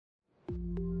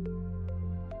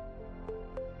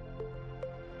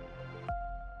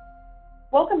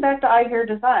Welcome back to I Hear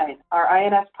Design, our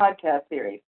INS podcast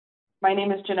series. My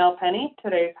name is Janelle Penny,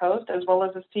 today's host, as well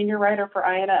as a senior writer for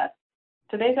INS.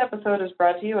 Today's episode is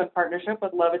brought to you in partnership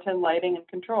with Leviton Lighting and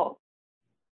Controls.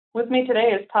 With me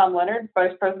today is Tom Leonard,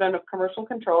 Vice President of Commercial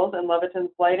Controls in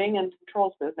Leviton's Lighting and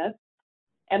Controls business,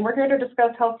 and we're here to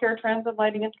discuss healthcare trends in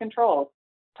lighting and controls.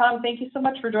 Tom, thank you so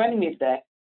much for joining me today.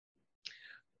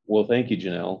 Well, thank you,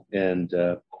 Janelle. And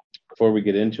before we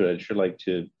get into it, I'd sure like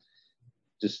to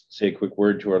just say a quick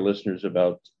word to our listeners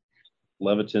about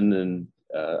Leviton and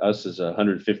us as a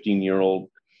 115-year-old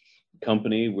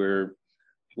company. We're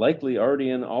likely already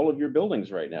in all of your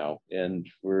buildings right now, and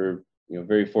we're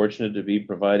very fortunate to be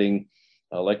providing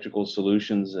electrical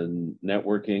solutions and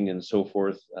networking and so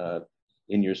forth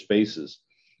in your spaces.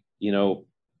 You've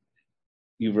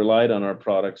relied on our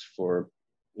products for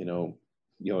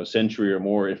a century or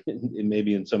more,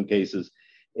 maybe in some cases,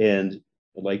 and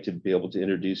I'd like to be able to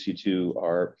introduce you to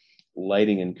our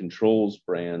lighting and controls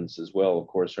brands as well. Of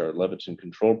course, our Leviton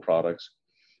control products,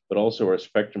 but also our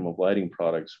spectrum of lighting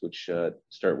products, which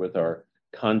start with our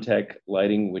contact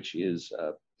lighting, which is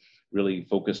really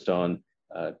focused on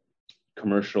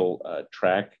commercial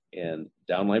track and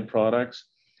downlight products,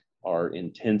 our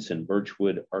intense and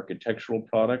birchwood architectural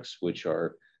products, which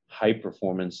are high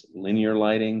performance linear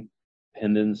lighting,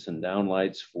 pendants and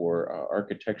downlights for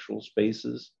architectural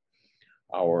spaces,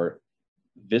 our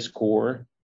Viscor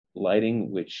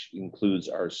lighting, which includes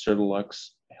our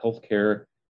Certalux healthcare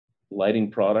lighting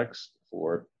products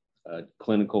for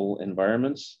clinical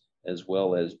environments, as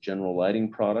well as general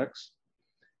lighting products.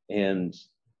 And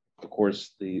of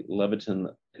course, the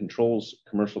Leviton controls,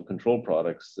 commercial control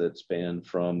products that span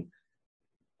from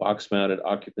box-mounted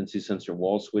occupancy sensor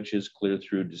wall switches clear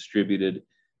through distributed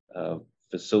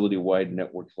facility-wide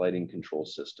network lighting control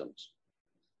systems.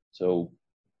 So,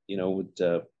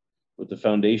 with the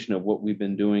foundation of what we've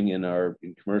been doing in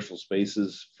commercial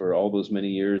spaces for all those many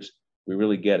years, we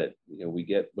really get it. We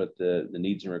get what the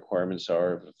needs and requirements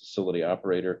are of a facility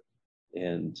operator,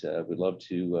 and we'd love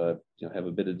to have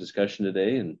a bit of discussion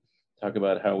today and talk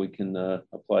about how we can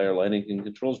apply our lighting and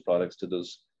controls products to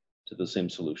those same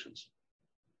solutions.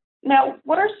 Now,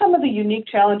 what are some of the unique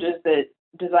challenges that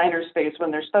designers face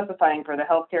when they're specifying for the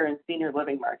healthcare and senior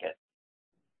living market?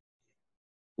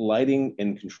 Lighting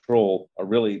and control are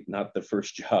really not the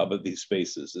first job of these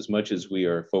spaces. As much as we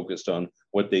are focused on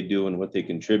what they do and what they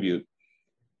contribute,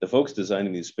 the folks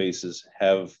designing these spaces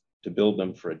have to build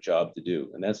them for a job to do,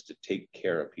 and that's to take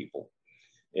care of people.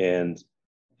 And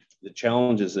the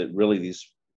challenges that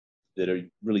are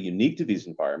really unique to these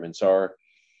environments are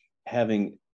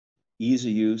having ease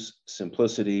of use,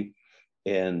 simplicity,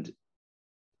 and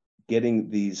getting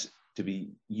these to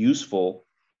be useful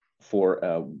for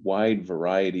a wide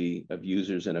variety of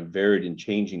users and a varied and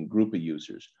changing group of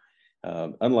users.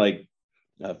 Unlike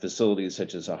facilities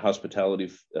such as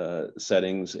hospitality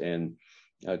settings and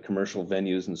commercial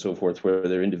venues and so forth, where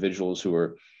there are individuals who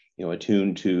are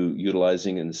attuned to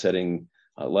utilizing and setting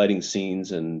lighting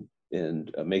scenes and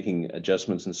making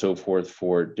adjustments and so forth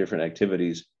for different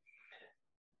activities.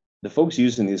 The folks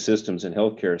using these systems in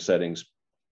healthcare settings,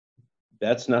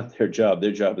 that's not their job.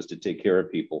 Their job is to take care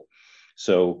of people.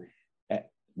 So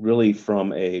really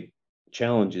from a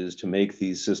challenge is to make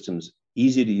these systems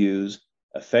easy to use,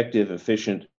 effective,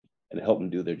 efficient, and help them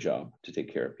do their job to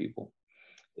take care of people.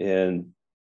 And,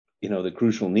 the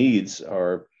crucial needs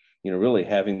are, really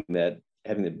having that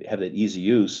easy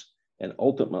use and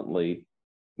ultimately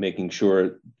making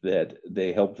sure that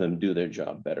they help them do their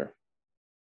job better.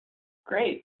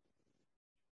 Great.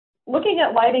 Looking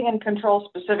at lighting and control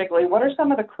specifically, what are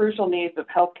some of the crucial needs of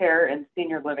healthcare and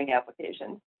senior living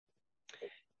applications?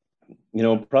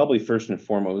 Probably first and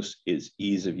foremost is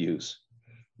ease of use.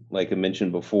 Like I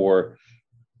mentioned before,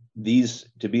 these,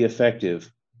 to be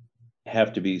effective,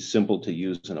 have to be simple to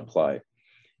use and apply.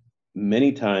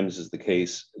 Many times is the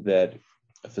case that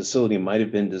a facility might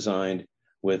have been designed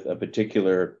with a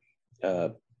particular,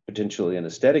 potentially an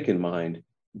aesthetic in mind,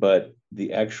 but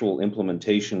the actual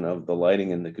implementation of the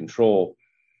lighting and the control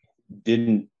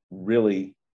didn't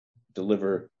really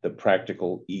deliver the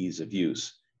practical ease of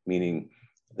use, meaning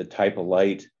the type of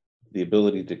light, the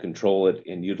ability to control it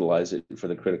and utilize it for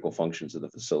the critical functions of the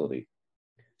facility.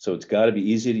 So it's got to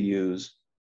be easy to use,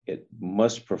 it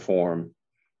must perform,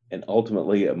 and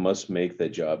ultimately it must make the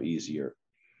job easier,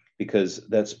 because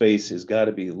that space has got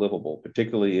to be livable,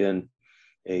 particularly in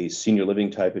a senior living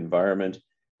type environment.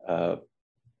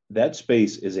 That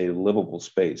space is a livable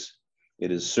space.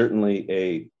 It is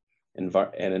certainly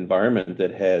an environment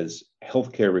that has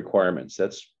healthcare requirements.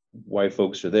 That's why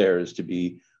folks are there, is to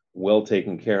be well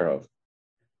taken care of,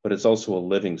 but it's also a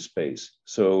living space.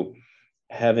 So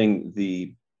having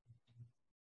the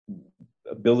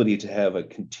ability to have a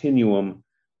continuum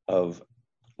of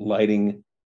lighting,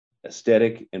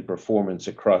 aesthetic, and performance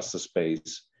across the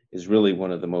space is really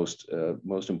one of the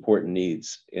most important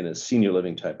needs in a senior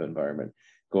living type environment.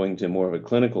 Going to more of a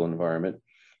clinical environment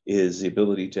is the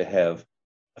ability to have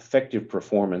effective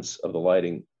performance of the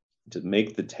lighting to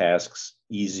make the tasks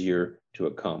easier to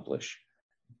accomplish.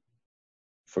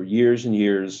 For years and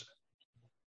years,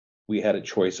 we had a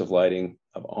choice of lighting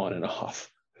of on and off,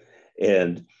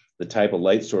 and the type of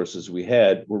light sources we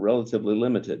had were relatively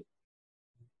limited.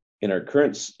 In our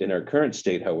current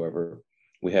state, however,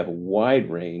 we have a wide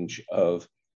range of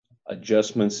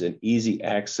adjustments and easy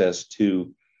access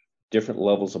to different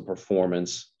levels of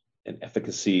performance and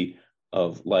efficacy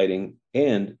of lighting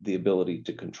and the ability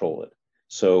to control it.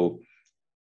 So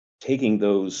taking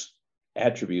those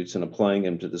attributes and applying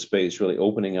them to the space, really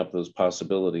opening up those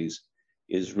possibilities,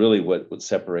 is really what would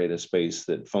separate a space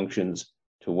that functions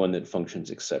to one that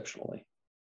functions exceptionally.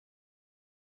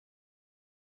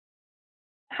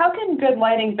 How can good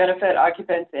lighting benefit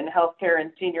occupants in healthcare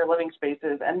and senior living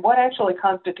spaces, and what actually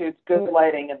constitutes good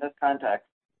lighting in this context?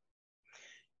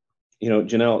 You know,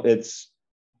 Janelle,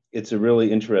 it's a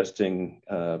really interesting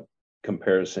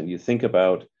comparison. You think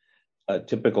about a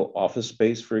typical office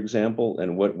space, for example,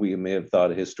 and what we may have thought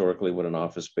historically what an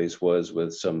office space was,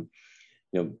 with some,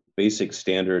 basic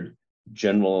standard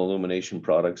general illumination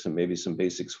products and maybe some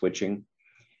basic switching.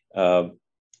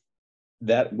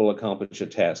 That will accomplish a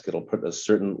task. It'll put a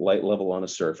certain light level on a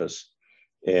surface,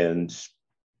 and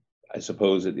I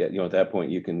suppose at that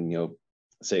point you can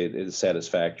say it is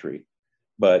satisfactory.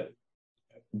 But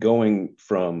going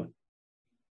from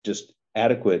just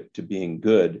adequate to being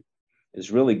good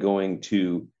is really going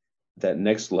to that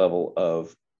next level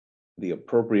of the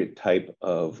appropriate type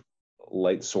of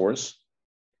light source,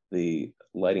 the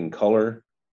lighting color,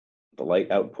 the light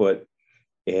output,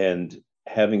 and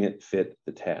having it fit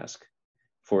the task.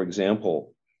 For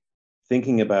example,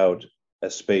 thinking about a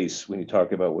space, when you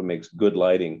talk about what makes good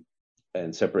lighting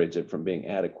and separates it from being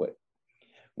adequate,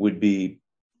 would be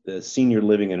the senior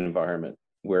living environment,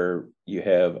 where you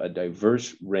have a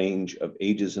diverse range of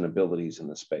ages and abilities in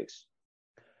the space.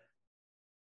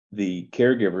 The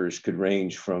caregivers could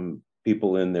range from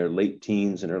people in their late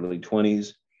teens and early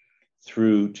 20s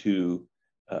through to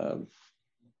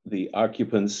the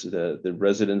occupants, the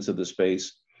residents of the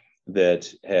space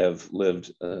that have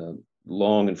lived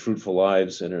long and fruitful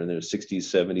lives and are in their 60s,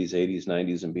 70s, 80s,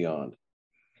 90s, and beyond.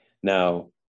 Now,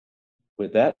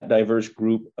 with that diverse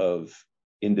group of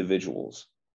individuals,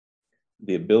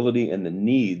 the ability and the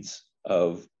needs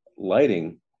of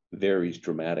lighting varies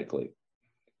dramatically.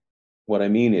 What I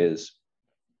mean is,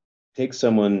 take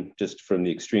someone just from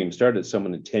the extreme, start at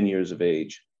someone at 10 years of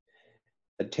age.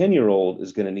 A 10-year-old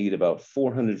is going to need about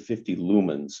 450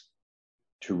 lumens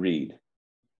to read.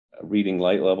 A reading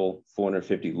light level,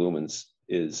 450 lumens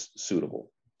is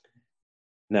suitable.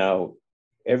 Now,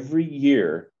 every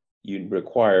year you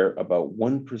require about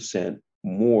 1%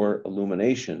 more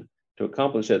illumination to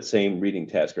accomplish that same reading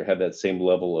task or have that same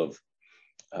level of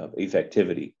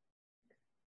effectivity.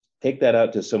 Take that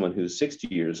out to someone who's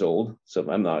 60 years old, so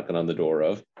I'm knocking on the door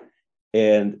of,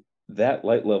 and that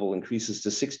light level increases to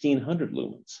 1600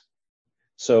 lumens.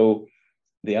 So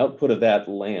the output of that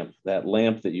lamp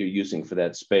that you're using for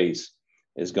that space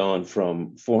is gone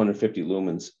from 450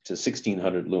 lumens to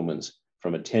 1600 lumens,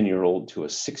 from a 10-year-old to a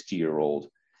 60-year-old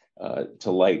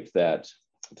to light that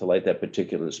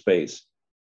particular space.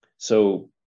 So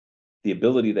the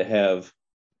ability to have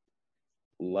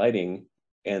lighting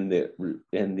and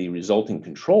the resulting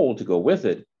control to go with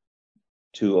it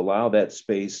to allow that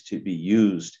space to be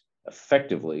used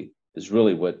effectively is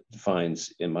really what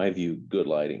defines, in my view, good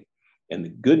lighting. And the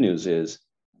good news is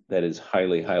that is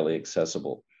highly, highly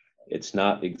accessible. It's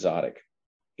not exotic.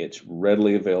 It's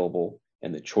readily available,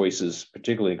 and the choices,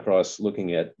 particularly across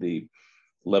looking at the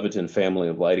Leviton family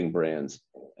of lighting brands,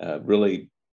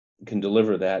 really can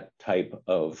deliver that type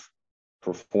of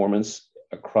performance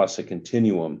across a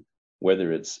continuum,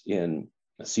 whether it's in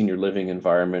a senior living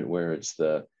environment where it's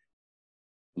the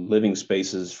living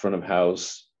spaces, front of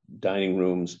house, dining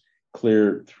rooms,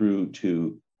 clear through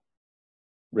to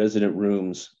resident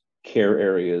rooms, care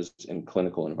areas, and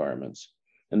clinical environments.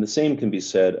 And the same can be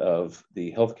said of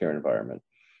the healthcare environment,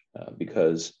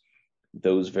 because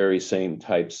those very same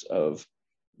types of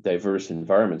diverse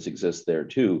environments exist there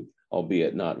too,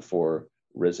 albeit not for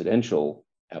residential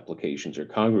applications or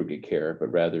congregate care,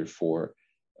 but rather for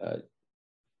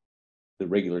the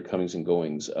regular comings and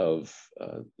goings of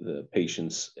the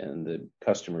patients and the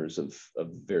customers of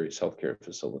various healthcare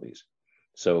facilities.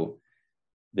 So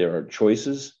there are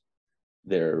choices.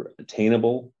 they're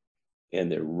attainable,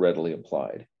 and they're readily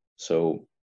applied. So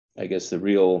I guess the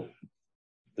real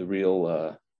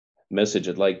message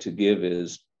I'd like to give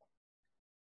is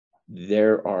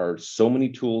there are so many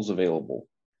tools available,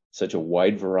 such a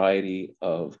wide variety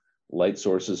of light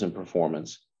sources and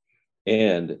performance,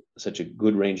 and such a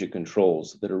good range of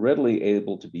controls that are readily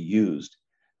able to be used,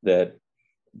 that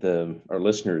our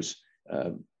listeners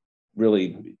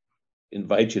really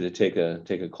invite you to take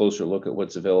a closer look at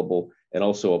what's available, and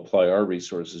also apply our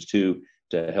resources to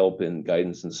help in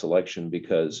guidance and selection,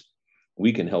 because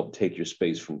we can help take your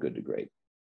space from good to great.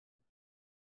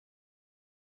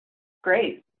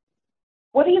 Great.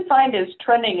 What do you find is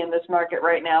trending in this market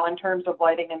right now in terms of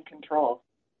lighting and controls?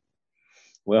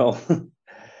 Well,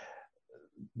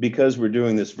 because we're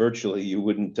doing this virtually, you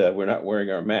wouldn't, we're not wearing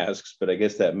our masks, but I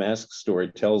guess that mask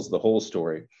story tells the whole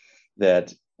story,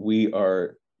 that we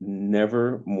are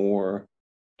never more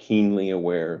keenly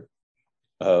aware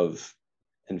of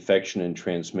infection and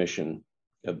transmission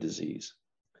of disease.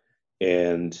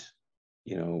 And,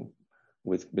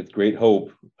 with great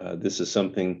hope, this is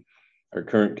something our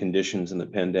current conditions in the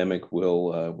pandemic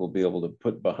will be able to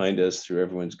put behind us through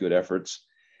everyone's good efforts.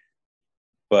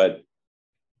 But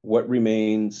what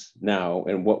remains now,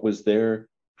 and what was there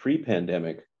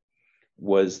pre-pandemic,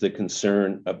 was the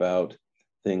concern about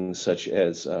things such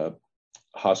as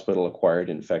hospital-acquired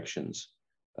infections,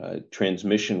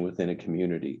 transmission within a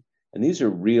community. And these are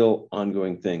real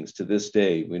ongoing things. To this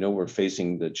day, we know we're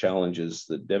facing the challenges,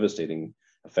 the devastating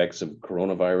effects of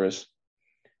coronavirus.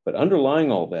 But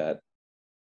underlying all that,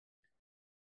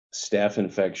 staph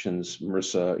infections,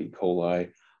 MRSA, E.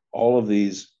 coli, all of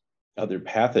these other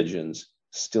pathogens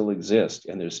still exist,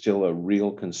 and there's still a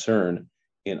real concern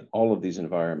in all of these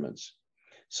environments.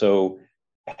 So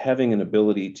having an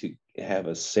ability to have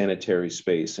a sanitary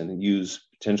space and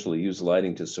potentially use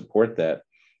lighting to support that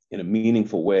in a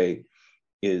meaningful way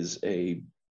is a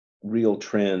real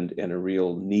trend and a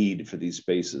real need for these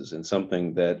spaces. And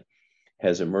something that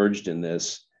has emerged in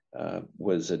this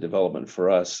was a development for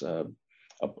us,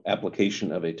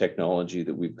 application of a technology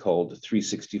that we've called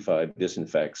 365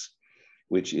 Disinfects,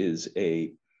 which is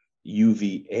a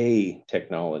UVA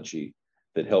technology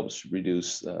that helps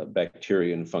reduce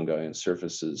bacteria and fungi on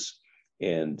surfaces.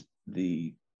 And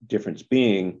the difference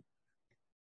being,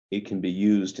 it can be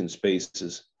used in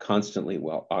spaces constantly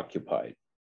while occupied.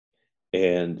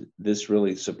 And this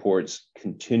really supports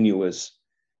continuous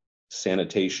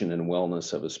sanitation and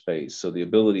wellness of a space. So the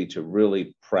ability to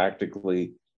really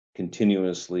practically,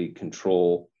 continuously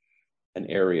control an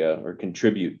area or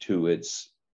contribute to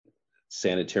its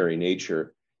sanitary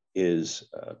nature is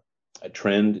a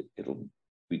trend.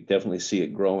 We definitely see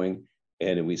it growing,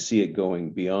 and we see it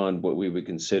going beyond what we would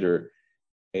consider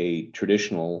a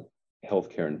traditional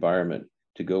healthcare environment,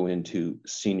 to go into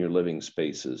senior living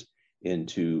spaces, even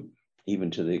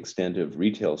to the extent of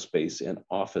retail space and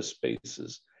office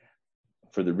spaces,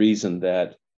 for the reason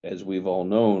that, as we've all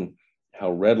known,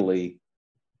 how readily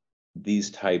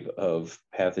these type of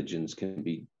pathogens can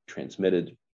be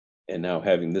transmitted. And now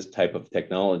having this type of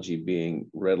technology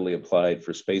being readily applied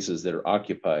for spaces that are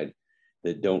occupied,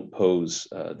 that don't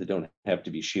have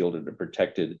to be shielded or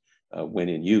protected when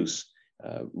in use,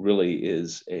 really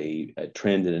is a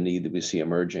trend and a need that we see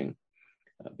emerging.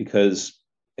 Because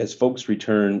as folks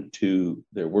return to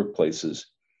their workplaces,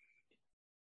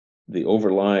 the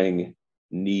overlying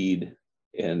need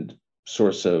and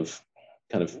source of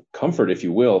kind of comfort, if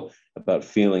you will, about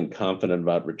feeling confident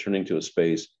about returning to a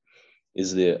space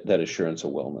is that assurance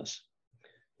of wellness.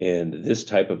 And this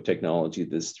type of technology,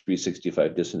 this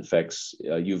 365 Disinfects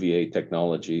UVA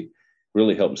technology,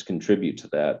 really helps contribute to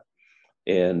that.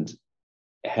 And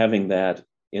having that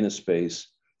in a space,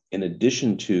 in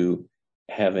addition to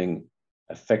having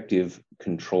effective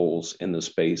controls in the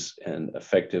space and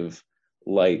effective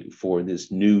light for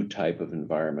this new type of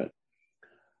environment.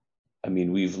 I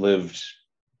mean, we've lived,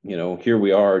 here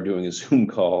we are doing a Zoom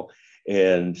call,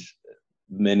 and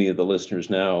many of the listeners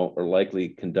now are likely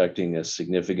conducting a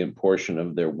significant portion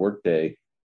of their workday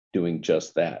doing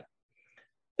just that.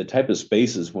 The type of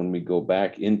spaces, when we go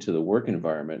back into the work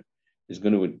environment, is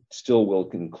going to still will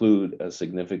include a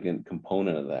significant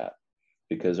component of that,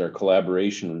 because our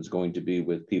collaboration is going to be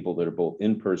with people that are both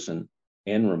in person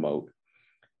and remote.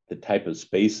 The type of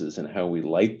spaces and how we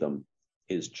light them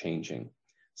is changing.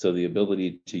 So the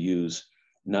ability to use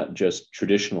not just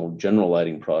traditional general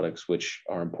lighting products, which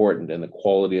are important, and the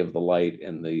quality of the light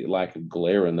and the lack of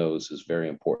glare in those is very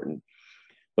important,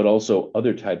 but also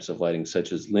other types of lighting,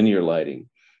 such as linear lighting,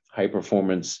 high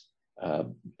performance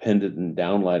pendant and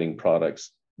down lighting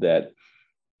products that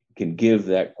can give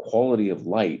that quality of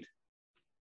light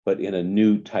but in a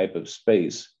new type of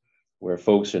space where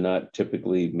folks are not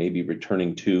typically maybe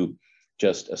returning to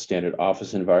just a standard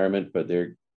office environment, but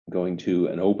they're going to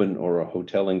an open or a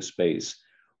hoteling space.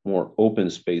 More open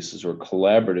spaces or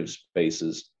collaborative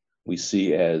spaces we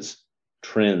see as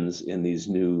trends in these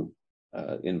new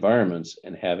environments,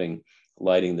 and having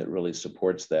lighting that really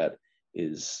supports that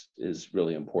is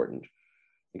really important.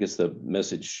 I guess the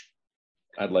message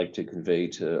I'd like to convey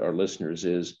to our listeners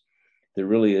is there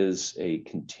really is a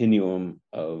continuum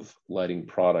of lighting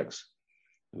products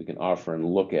we can offer and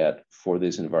look at for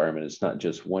this environment. It's not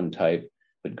just one type,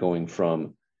 but going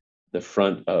from the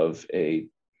front of a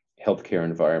healthcare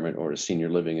environment or a senior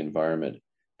living environment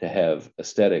to have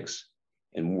aesthetics,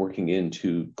 and working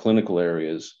into clinical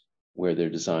areas where they're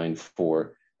designed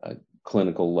for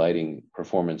clinical lighting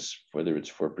performance, whether it's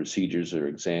for procedures or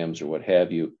exams or what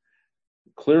have you.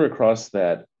 Clear across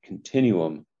that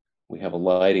continuum, we have a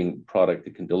lighting product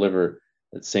that can deliver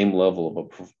that same level of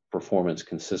a performance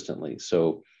consistently.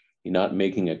 So you're not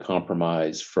making a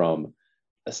compromise from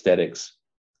aesthetics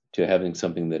to having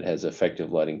something that has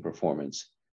effective lighting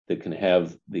performance that can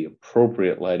have the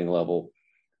appropriate lighting level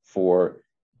for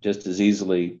just as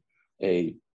easily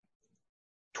a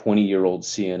 20-year-old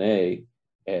CNA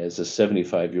as a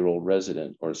 75-year-old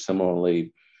resident, or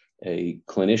similarly a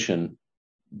clinician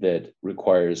that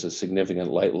requires a significant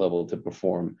light level to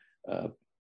perform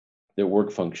their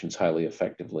work functions highly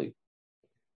effectively.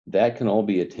 That can all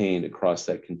be attained across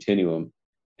that continuum,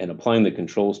 and applying the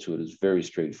controls to it is very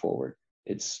straightforward.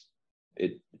 It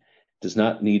does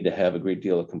not need to have a great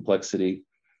deal of complexity.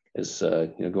 As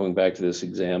going back to this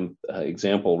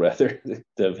example rather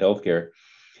of healthcare,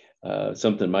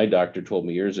 something my doctor told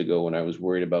me years ago when I was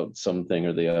worried about something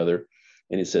or the other,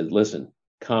 and he said, "Listen,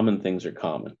 common things are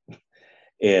common."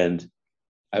 And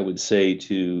I would say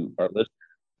to our listeners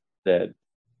that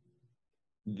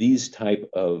these type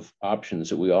of options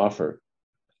that we offer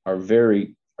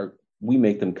we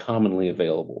make them commonly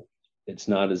available. It's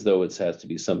not as though it has to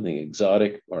be something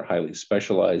exotic or highly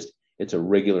specialized. It's a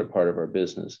regular part of our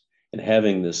business. And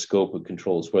having this scope of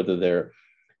controls, whether they're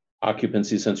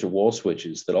occupancy sensor wall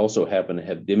switches that also happen to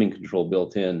have dimming control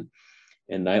built in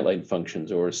and nightlight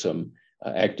functions, or some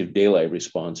active daylight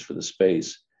response for the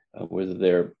space, whether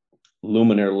they're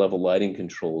luminaire level lighting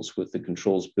controls with the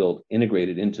controls built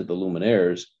integrated into the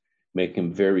luminaires, make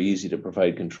them very easy to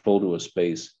provide control to a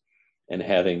space, and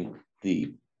having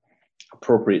the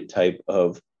appropriate type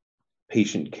of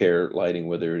patient care lighting,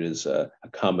 whether it is a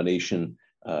combination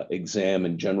exam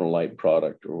and general light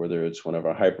product, or whether it's one of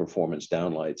our high performance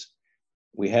downlights.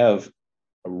 We have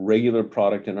a regular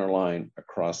product in our line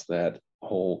across that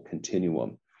whole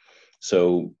continuum.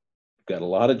 So we've got a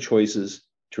lot of choices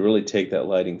to really take that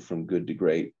lighting from good to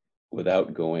great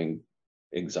without going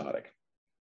exotic.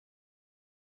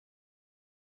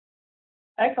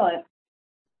 Excellent.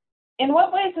 In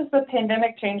what ways has the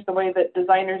pandemic changed the way that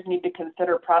designers need to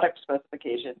consider product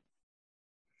specifications?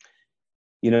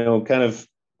 Kind of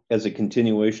as a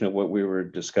continuation of what we were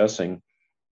discussing,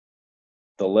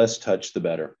 the less touch, the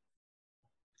better.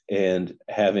 And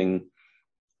having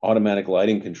automatic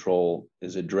lighting control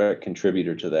is a direct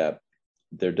contributor to that.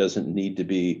 There doesn't need to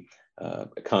be a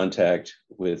contact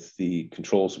with the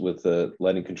controls, with the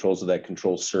lighting controls of that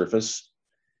control surface,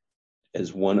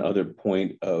 as one other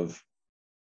point of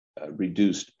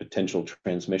reduced potential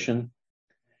transmission.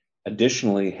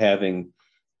 Additionally, having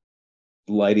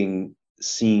lighting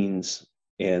scenes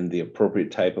and the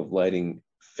appropriate type of lighting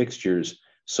fixtures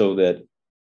so that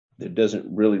it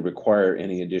doesn't really require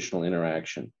any additional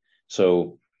interaction.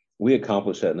 So we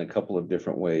accomplish that in a couple of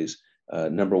different ways.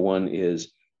 Number one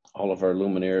is all of our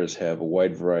luminaires have a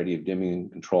wide variety of dimming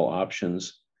and control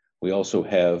options. We also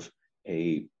have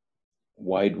a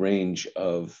wide range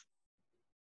of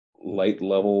light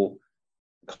level,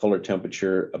 color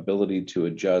temperature, ability to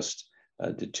adjust,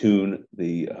 to tune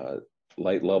the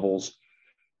light levels.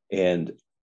 And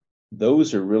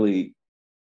those are really,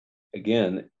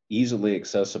 again, easily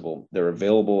accessible. They're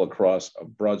available across a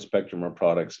broad spectrum of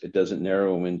products. It doesn't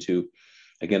narrow them into,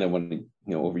 again, I want to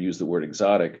overuse the word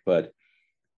exotic, but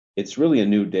it's really a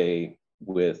new day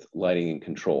with lighting and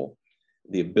control.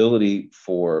 The ability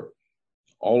for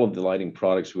all of the lighting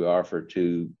products we offer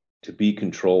to be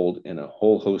controlled in a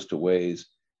whole host of ways,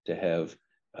 to have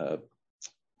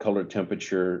color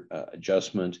temperature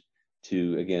adjustment,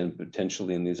 to, again,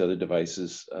 potentially in these other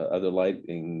devices, other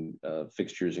lighting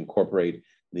fixtures incorporate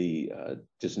the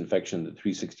disinfection, the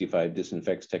 365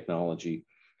 disinfects technology.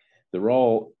 They're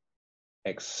all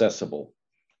accessible,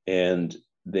 and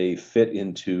they fit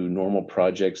into normal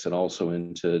projects and also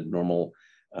into normal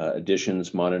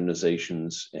additions,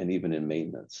 modernizations, and even in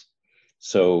maintenance.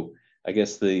 So I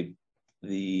guess the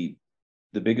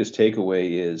biggest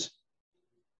takeaway is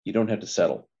you don't have to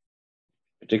settle,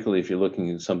 particularly if you're looking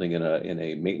at something in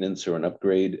a maintenance or an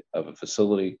upgrade of a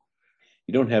facility.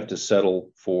 You don't have to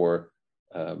settle for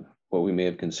what we may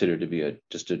have considered to be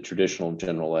just a traditional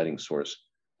general lighting source.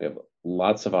 We have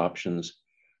lots of options,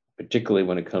 particularly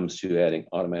when it comes to adding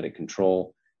automatic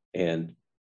control and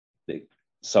the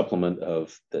supplement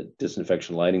of the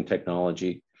disinfection lighting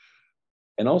technology,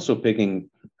 and also picking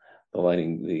the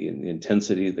lighting, the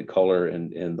intensity, the color,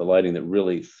 and the lighting that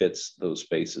really fits those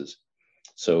spaces.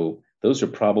 So those are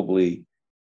probably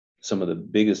some of the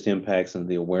biggest impacts on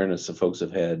the awareness that folks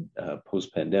have had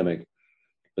post-pandemic.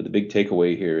 But the big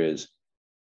takeaway here is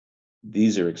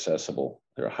these are accessible.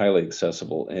 They're highly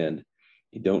accessible, and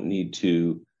you don't need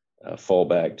to fall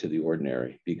back to the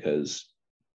ordinary, because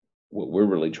what we're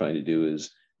really trying to do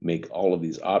is make all of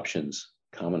these options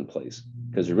commonplace,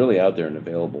 because they're really out there and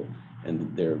available,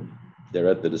 and they're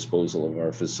at the disposal of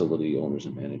our facility owners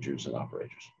and managers and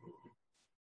operators.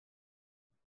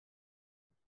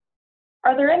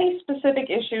 Are there any specific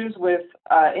issues with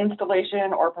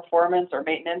installation or performance or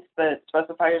maintenance that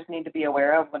specifiers need to be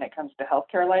aware of when it comes to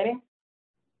healthcare lighting?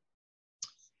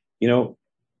 You know,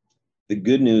 the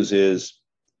good news is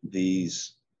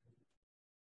these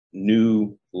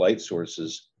new light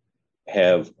sources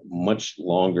have much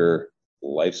longer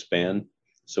lifespan.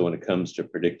 So when it comes to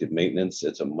predictive maintenance,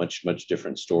 it's a much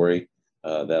different story.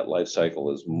 That life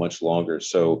cycle is much longer.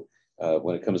 So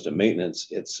when it comes to maintenance,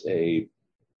 it's a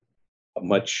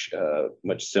much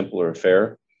simpler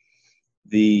affair.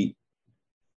 The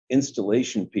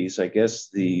installation piece, I guess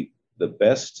the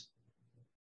best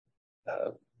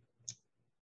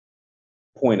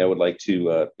point I would like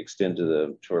to extend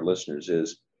to our listeners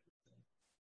is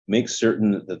make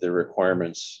certain that the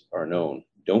requirements are known.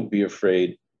 Don't be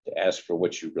afraid to ask for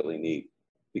what you really need,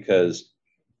 because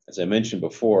as I mentioned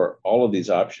before, all of these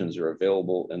options are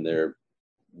available and they're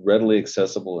readily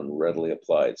accessible and readily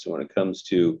applied. So when it comes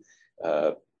to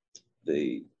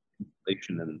the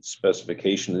installation and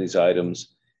specification of these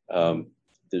items,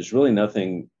 there's really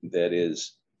nothing that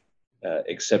is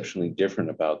exceptionally different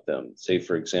about them. Say,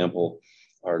 for example,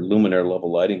 our luminaire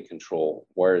level lighting control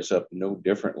wires up no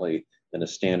differently than a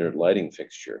standard lighting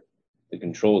fixture. The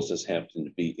controls just happen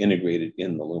to be integrated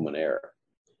in the luminaire.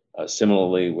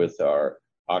 Similarly, with our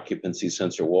occupancy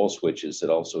sensor wall switches that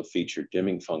also feature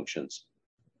dimming functions,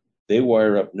 they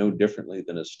wire up no differently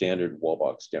than a standard wall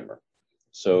box dimmer.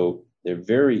 So they're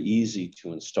very easy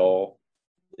to install.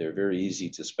 They're very easy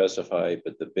to specify,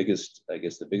 but the biggest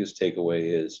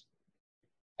takeaway is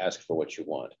ask for what you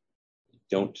want.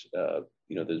 Don't,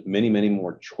 there's many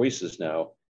more choices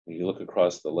now. When you look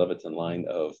across the Leviton line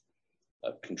of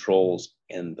controls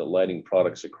and the lighting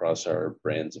products across our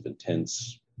brands of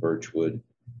Intense, Birchwood,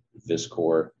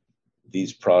 Viscor,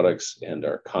 these products and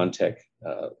our Contec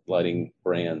lighting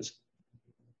brands,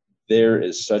 there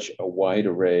is such a wide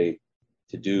array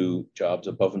to do jobs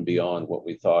above and beyond what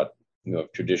we thought,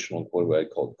 of traditional, what I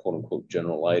call quote unquote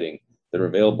general lighting, that are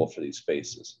available for these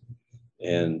spaces.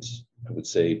 And I would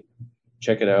say,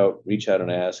 check it out, reach out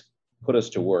and ask, put us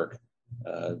to work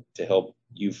to help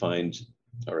you find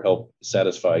or help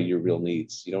satisfy your real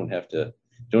needs. You don't have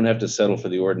to settle for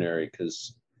the ordinary,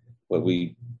 because what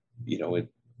we, it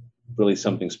really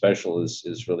something special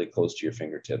is really close to your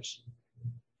fingertips.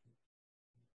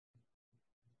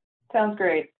 Sounds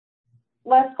great.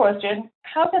 Last question,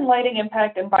 how can lighting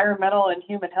impact environmental and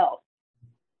human health?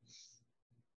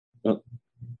 Well,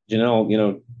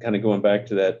 Janelle, kind of going back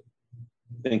to that,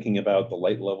 thinking about the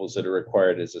light levels that are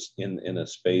required in a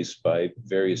space by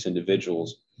various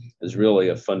individuals is really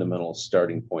a fundamental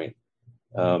starting point.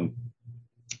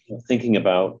 Thinking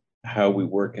about how we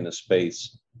work in a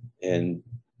space and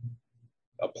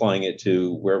applying it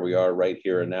to where we are right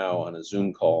here and now on a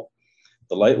Zoom call,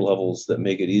 the light levels that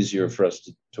make it easier for us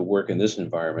to work in this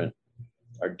environment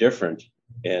are different,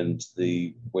 and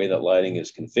the way that lighting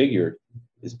is configured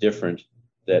is different,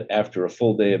 that after a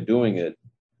full day of doing it,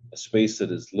 a space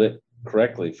that is lit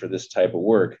correctly for this type of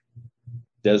work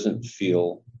doesn't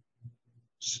feel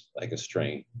like a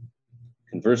strain.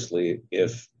 Conversely,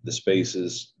 if the space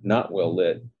is not well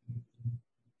lit,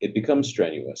 it becomes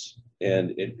strenuous,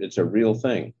 and it's a real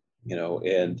thing,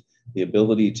 and the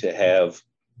ability to have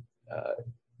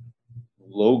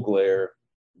low glare,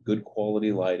 good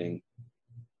quality lighting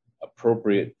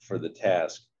appropriate for the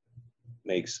task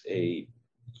makes a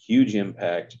huge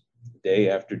impact day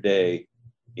after day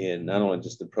in not only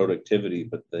just the productivity,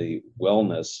 but the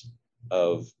wellness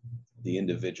of the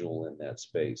individual in that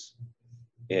space.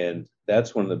 And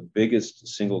that's one of the biggest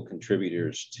single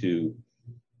contributors to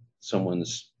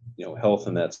someone's health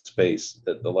in that space,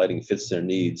 that the lighting fits their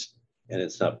needs and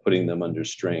it's not putting them under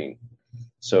strain.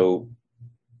 So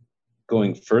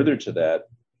going further to that,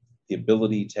 the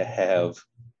ability to have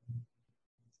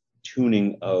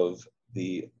tuning of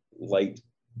the light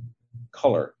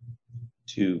color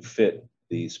to fit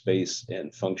the space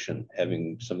and function,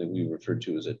 having something we refer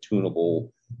to as a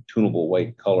tunable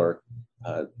white color,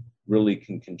 really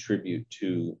can contribute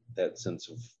to that sense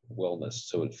of wellness.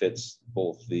 So it fits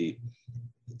both the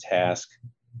task,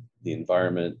 the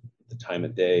environment, the time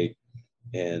of day,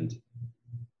 and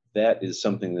that is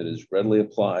something that is readily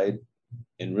applied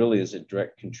and really is a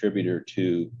direct contributor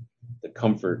to the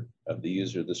comfort of the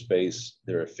user of the space,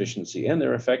 their efficiency, and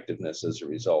their effectiveness as a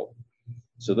result.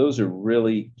 So those are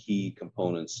really key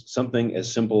components. Something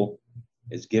as simple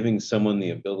as giving someone the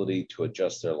ability to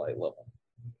adjust their light level,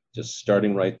 just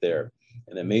starting right there.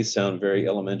 And it may sound very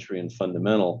elementary and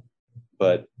fundamental,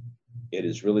 but it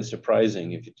is really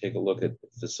surprising if you take a look at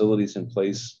facilities in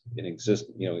place in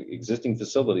existing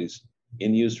facilities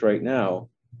in use right now.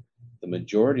 The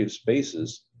majority of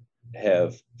spaces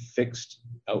have fixed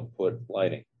output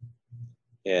lighting.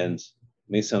 And it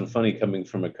may sound funny coming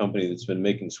from a company that's been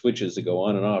making switches that go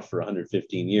on and off for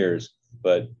 115 years,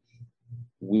 but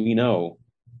we know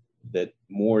that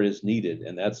more is needed,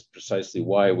 and that's precisely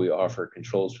why we offer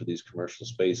controls for these commercial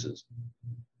spaces.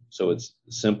 So it's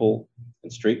simple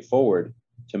and straightforward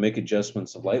to make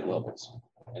adjustments of light levels,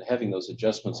 and having those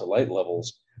adjustments of light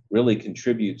levels really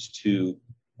contributes to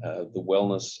the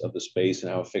wellness of the space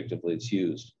and how effectively it's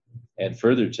used. Add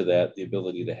further to that the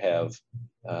ability to have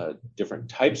different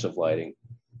types of lighting.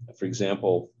 For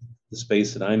example, the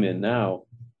space that I'm in now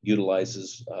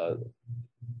utilizes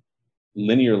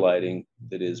linear lighting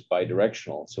that is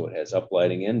bidirectional, so it has up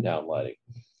lighting and down lighting.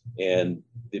 And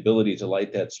the ability to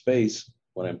light that space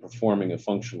when I'm performing a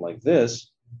function like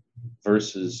this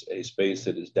versus a space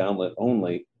that is downlit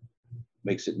only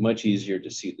makes it much easier to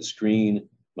see the screen,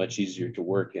 much easier to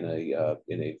work in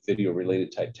a video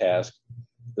related type task.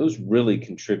 Those really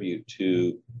contribute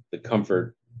to the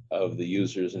comfort of the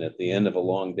users. And at the end of a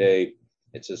long day,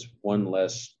 it's just one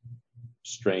less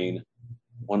strain,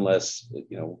 one less,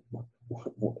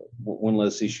 one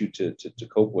less issue to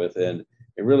cope with. And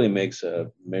it really makes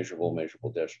a measurable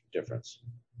difference.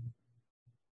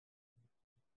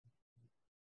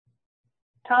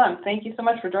 Tom, thank you so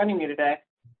much for joining me today.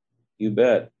 You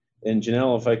bet. And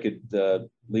Janelle, if I could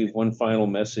leave one final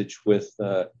message with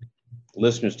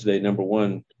listeners today. Number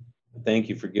one, thank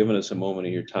you for giving us a moment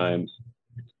of your time.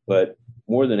 But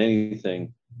more than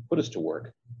anything, put us to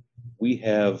work. We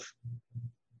have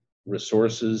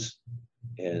resources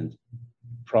and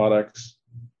products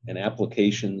and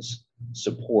applications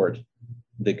support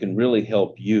that can really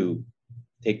help you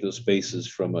take those spaces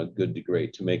from a good to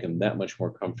great to make them that much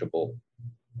more comfortable,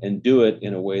 and do it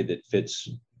in a way that fits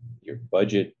your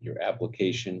budget, your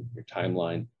application, your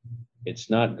timeline.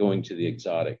 It's not going to the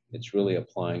exotic. It's really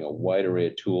applying a wide array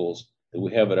of tools that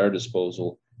we have at our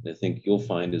disposal. And I think you'll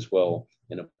find as well,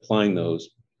 in applying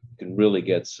those, you can really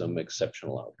get some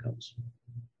exceptional outcomes.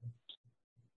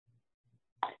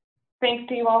 Thanks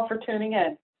to you all for tuning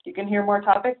in. You can hear more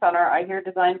topics on our I Hear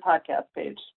Design podcast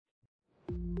page.